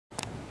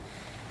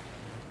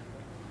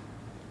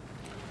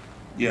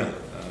Yeah,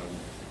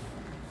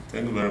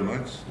 thank you very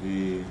much.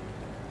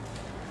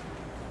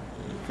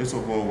 First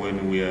of all,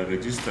 when we are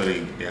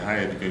registering a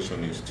higher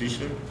education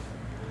institution,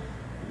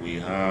 we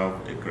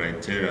have a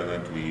criteria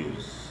that we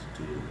use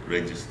to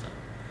register.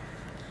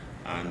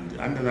 And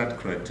under that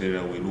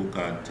criteria, we look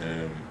at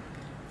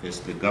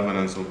first the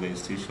governance of the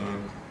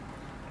institution,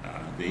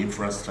 the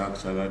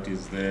infrastructure that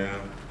is there,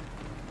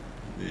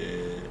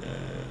 the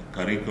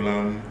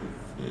curriculum,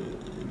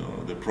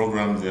 the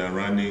programs they are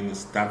running,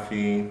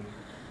 staffing,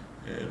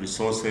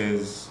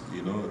 resources,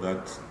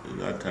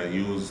 that are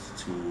used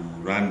to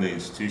run the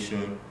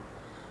institution.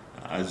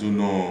 As you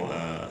know,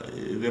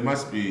 there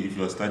must be, if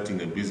you are starting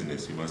a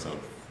business, you must have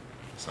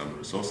some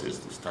resources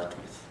to start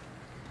with.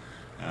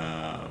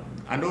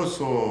 And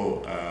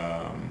also,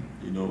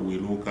 we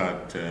look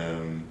at,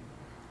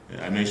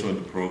 I mentioned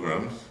the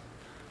programs.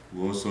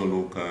 We also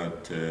look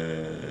at,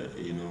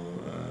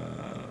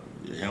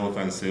 health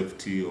and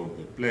safety of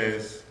the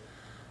place,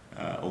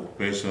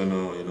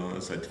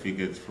 occupational,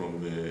 certificates from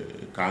the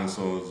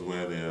councils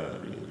where they are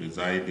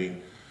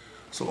residing.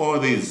 So all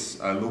these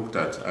are looked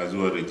at as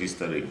you are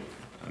registering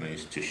an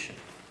institution.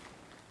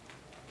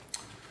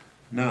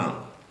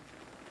 Now,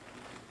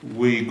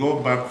 we go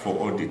back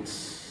for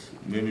audits.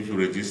 Maybe if you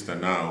register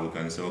now, we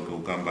can say, okay, we'll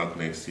come back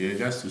next year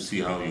just to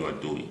see how you are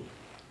doing.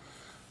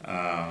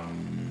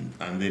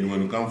 And then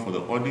when we come for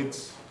the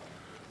audits,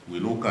 we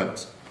look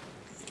at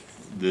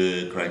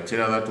the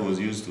criteria that was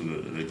used to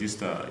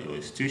register your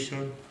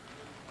institution.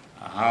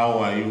 How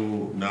are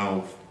you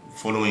now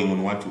following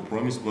on what you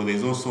promised? Because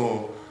there's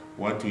also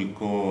what we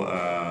call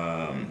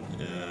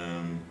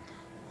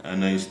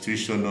an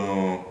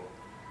institutional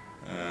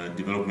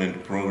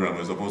development program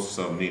you're supposed to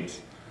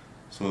submit,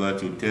 so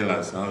that you tell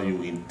us how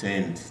you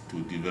intend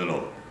to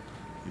develop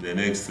in the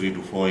next 3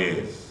 to 4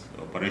 years,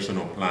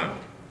 operational plan.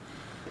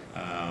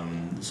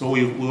 So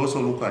we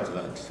also look at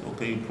that.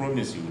 Okay, you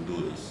promise you will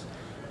do this.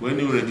 When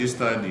you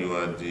registered, you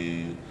had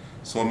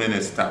so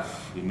many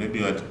staff. Maybe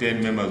you had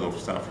 10 members of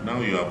staff. Now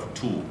you have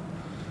 2.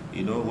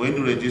 When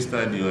you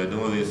registered, you had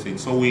all these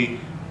things. So we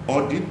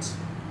audit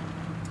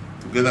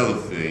together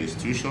with the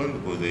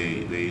institution, because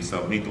they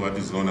submit what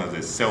is known as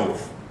a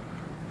self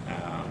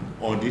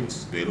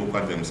audit. They look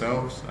at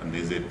themselves, and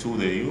there's a tool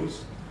they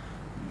use.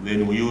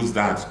 Then we use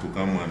that to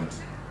come and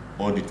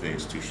audit the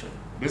institution.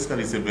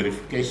 Basically, it's a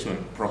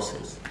verification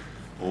process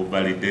or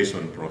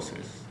validation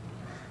process.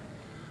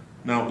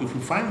 Now, if we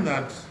find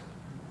that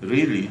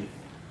really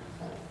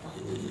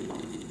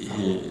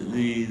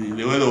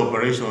the way the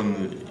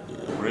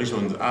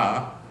operations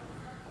are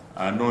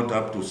not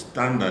up to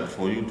standard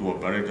for you to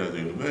operate as a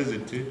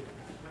university,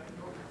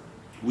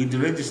 we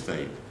deregister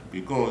you,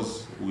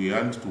 because we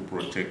want to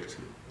protect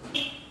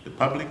the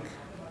public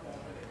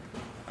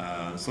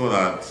so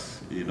that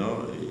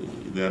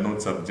they are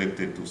not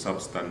subjected to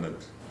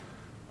substandard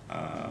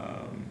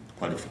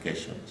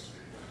qualifications.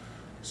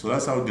 So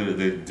that's how the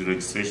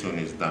deregistration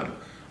is done.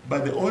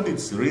 But the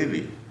audits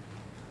really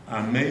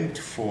are meant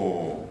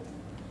for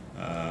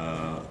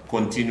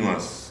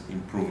continuous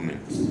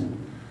improvements.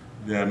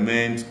 They are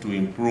meant to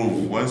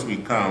improve. Once we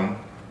come,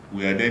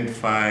 we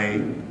identify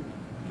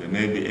there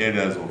may be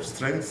areas of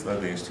strength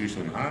that the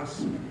institution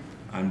has,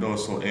 and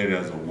also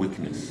areas of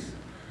weakness.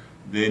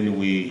 Then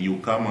you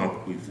come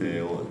up with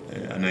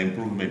an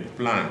improvement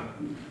plan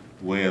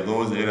where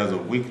those areas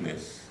of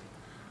weakness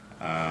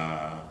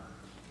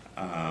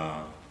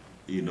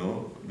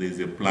there's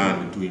a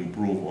plan to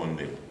improve on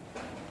them.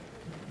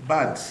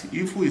 But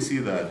if we see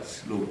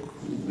that, look,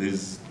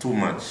 there's too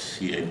much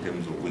here in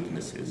terms of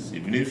weaknesses,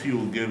 even if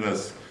you give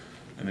us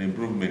an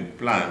improvement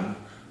plan,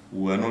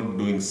 we are not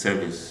doing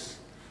service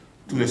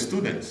to the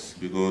students,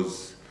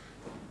 because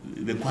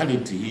the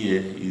quality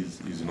here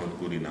is not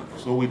good enough.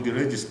 So we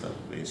deregister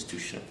the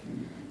institution.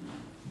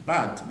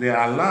 But they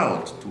are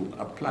allowed to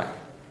apply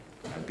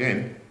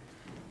again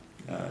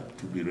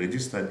to be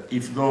registered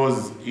if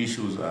those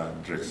issues are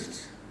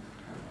addressed.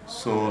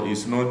 So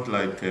it's not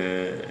like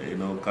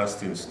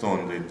cast in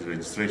stone the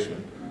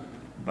registration,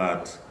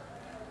 but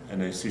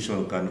an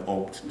institution can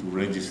opt to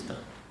register.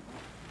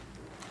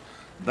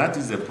 That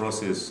is the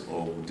process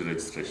of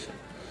deregistration.